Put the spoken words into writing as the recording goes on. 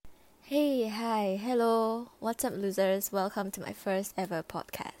Hi, hello, what's up, losers? Welcome to my first ever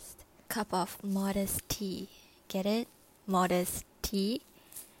podcast. Cup of modest tea. Get it? Modest tea?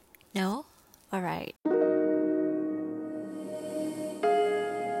 No? Alright.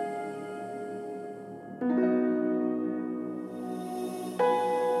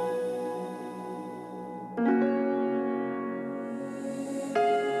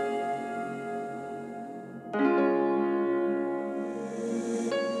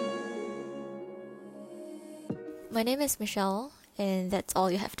 My name is Michelle, and that's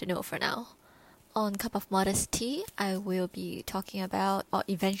all you have to know for now. On Cup of Modest Tea, I will be talking about, or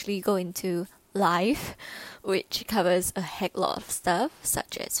eventually go into, life, which covers a heck lot of stuff,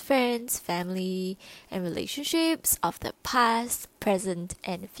 such as friends, family, and relationships of the past, present,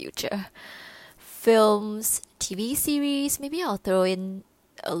 and future. Films, TV series, maybe I'll throw in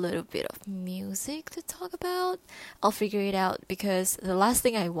a little bit of music to talk about. I'll figure it out because the last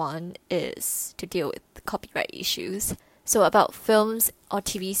thing I want is to deal with copyright issues. So about films or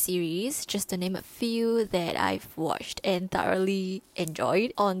TV series, just to name a few that I've watched and thoroughly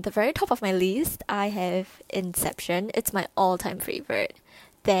enjoyed. On the very top of my list, I have Inception. It's my all-time favorite.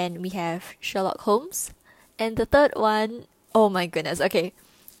 Then we have Sherlock Holmes. And the third one, oh my goodness, okay,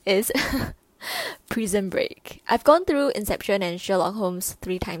 is Prison Break. I've gone through Inception and Sherlock Holmes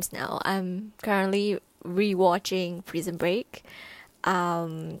 3 times now. I'm currently rewatching Prison Break.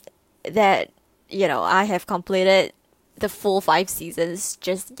 I have completed the full 5 seasons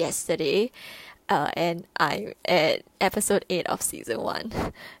just yesterday, and I'm at episode 8 of season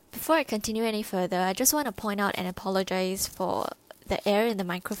 1. Before I continue any further, I just want to point out and apologize for the air in the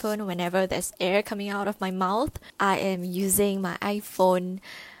microphone whenever there's air coming out of my mouth. I am using my iPhone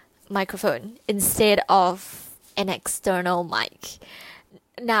microphone instead of an external mic.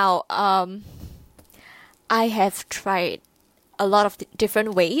 Now, I have tried a lot of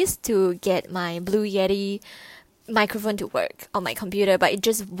different ways to get my Blue Yeti microphone to work on my computer, but it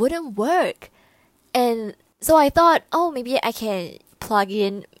just wouldn't work. And so I thought, maybe I can plug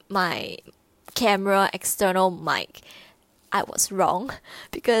in my camera external mic. I was wrong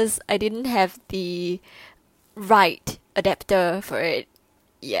because I didn't have the right adapter for it.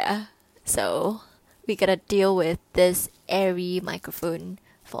 Yeah, so we gotta deal with this airy microphone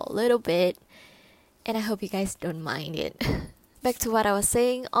for a little bit, and I hope you guys don't mind it. Back to what I was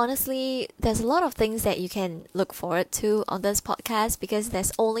saying, honestly, there's a lot of things that you can look forward to on this podcast because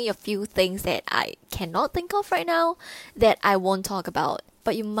there's only a few things that I cannot think of right now that I won't talk about.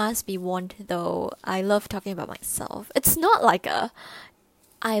 But you must be warned though, I love talking about myself. It's not like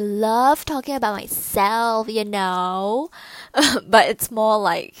I love talking about myself, but it's more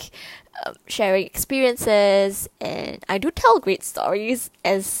like sharing experiences, and I do tell great stories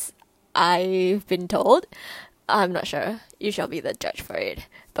as I've been told. I'm not sure. You shall be the judge for it.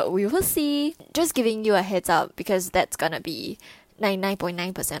 But we will see. Just giving you a heads up because that's gonna be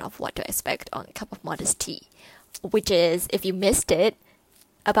 99.9% of what to expect on Cup of Modest Tea, which is, if you missed it,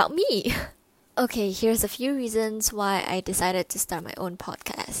 about me. Okay, here's a few reasons why I decided to start my own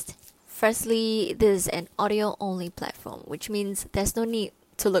podcast. Firstly, this is an audio-only platform, which means there's no need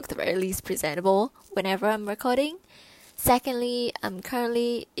to look the very least presentable whenever I'm recording. Secondly, I'm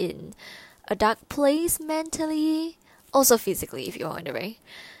currently in a dark place mentally, also physically if you're wondering,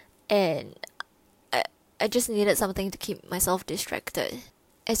 and I just needed something to keep myself distracted.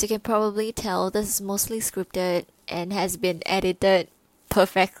 As you can probably tell, this is mostly scripted and has been edited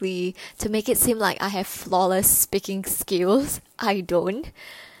perfectly to make it seem like I have flawless speaking skills. I don't.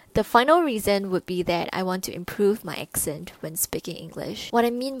 The final reason would be that I want to improve my accent when speaking English. What I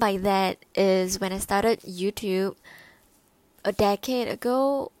mean by that is when I started YouTube a decade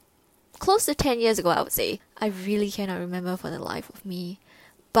ago, close to 10 years ago I would say, I really cannot remember for the life of me,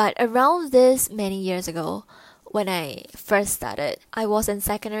 but around this many years ago, when I first started, I was in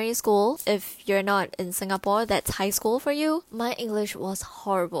secondary school. If you're not in Singapore, that's high school for you. My English was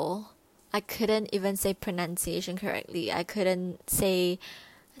horrible. I couldn't even say pronunciation correctly. I couldn't say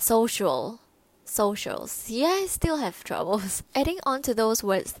socials. Yeah, I still have troubles. Adding on to those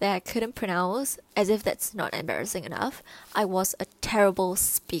words that I couldn't pronounce, as if that's not embarrassing enough, I was a terrible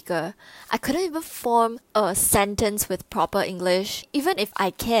speaker. I couldn't even form a sentence with proper English. Even if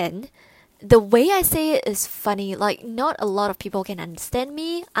I can, the way I say it is funny. Like, not a lot of people can understand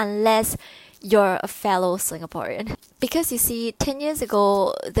me unless you're a fellow Singaporean. Because you see, 10 years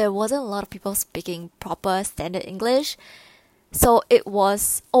ago, there wasn't a lot of people speaking proper standard English. So it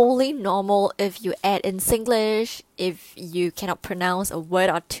was only normal if you add in Singlish, if you cannot pronounce a word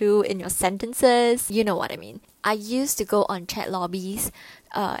or two in your sentences. You know what I mean. I used to go on chat lobbies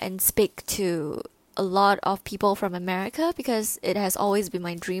and speak to a lot of people from America because it has always been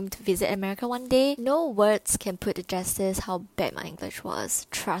my dream to visit America one day. No words can put to justice how bad my English was.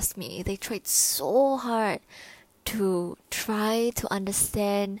 Trust me, they tried so hard to try to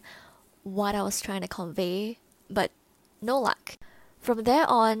understand what I was trying to convey, but no luck. From there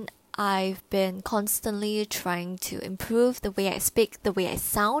on, I've been constantly trying to improve the way I speak, the way I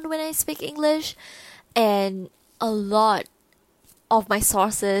sound when I speak English, and a lot of my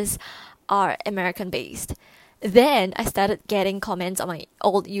sources are American based. Then I started getting comments on my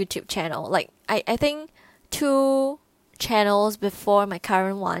old YouTube channel. Like I think 2 channels before my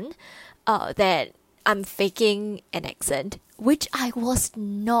current one, that I'm faking an accent, which I was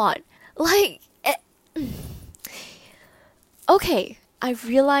not. Okay, I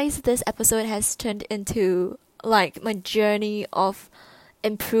realized this episode has turned into like my journey of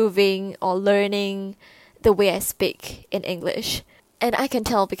improving or learning the way I speak in English. And I can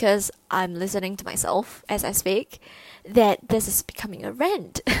tell because I'm listening to myself as I speak that this is becoming a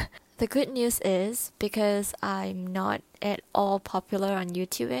rant. The good news is because I'm not at all popular on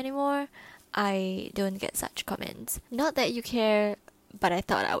YouTube anymore, I don't get such comments. Not that you care, but I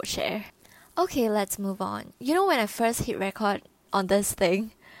thought I would share. Okay, let's move on. You know, when I first hit record on this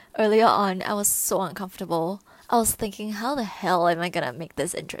thing, earlier on, I was so uncomfortable. I was thinking, how the hell am I gonna make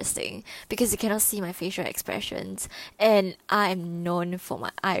this interesting? Because you cannot see my facial expressions, and I'm known for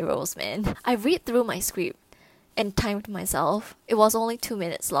my eye rolls, man. I read through my script and timed myself. It was only 2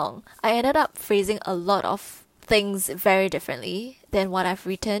 minutes long. I ended up phrasing a lot of things very differently than what I've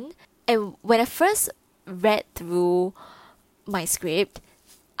written. And when I first read through my script,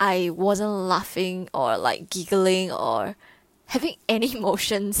 I wasn't laughing or like giggling or having any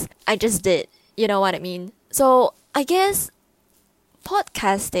emotions. I just did. You know what I mean? So I guess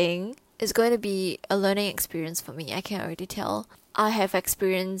podcasting is going to be a learning experience for me. I can already tell. I have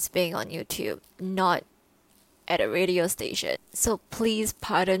experience being on YouTube, not at a radio station. So please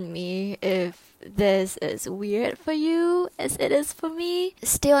pardon me if this is weird for you as it is for me.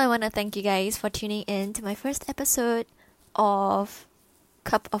 Still, I want to thank you guys for tuning in to my first episode of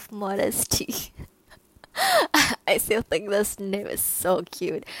Cup of Modesty. I still think this name is so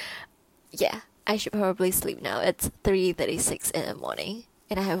cute. Yeah, I should probably sleep now. It's 3:36 in the morning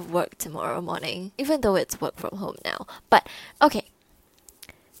and I have work tomorrow morning, even though it's work from home now. But okay,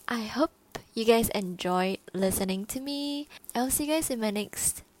 I hope you guys enjoyed listening to me. I'll see you guys in my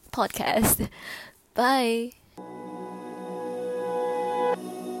next podcast. Bye.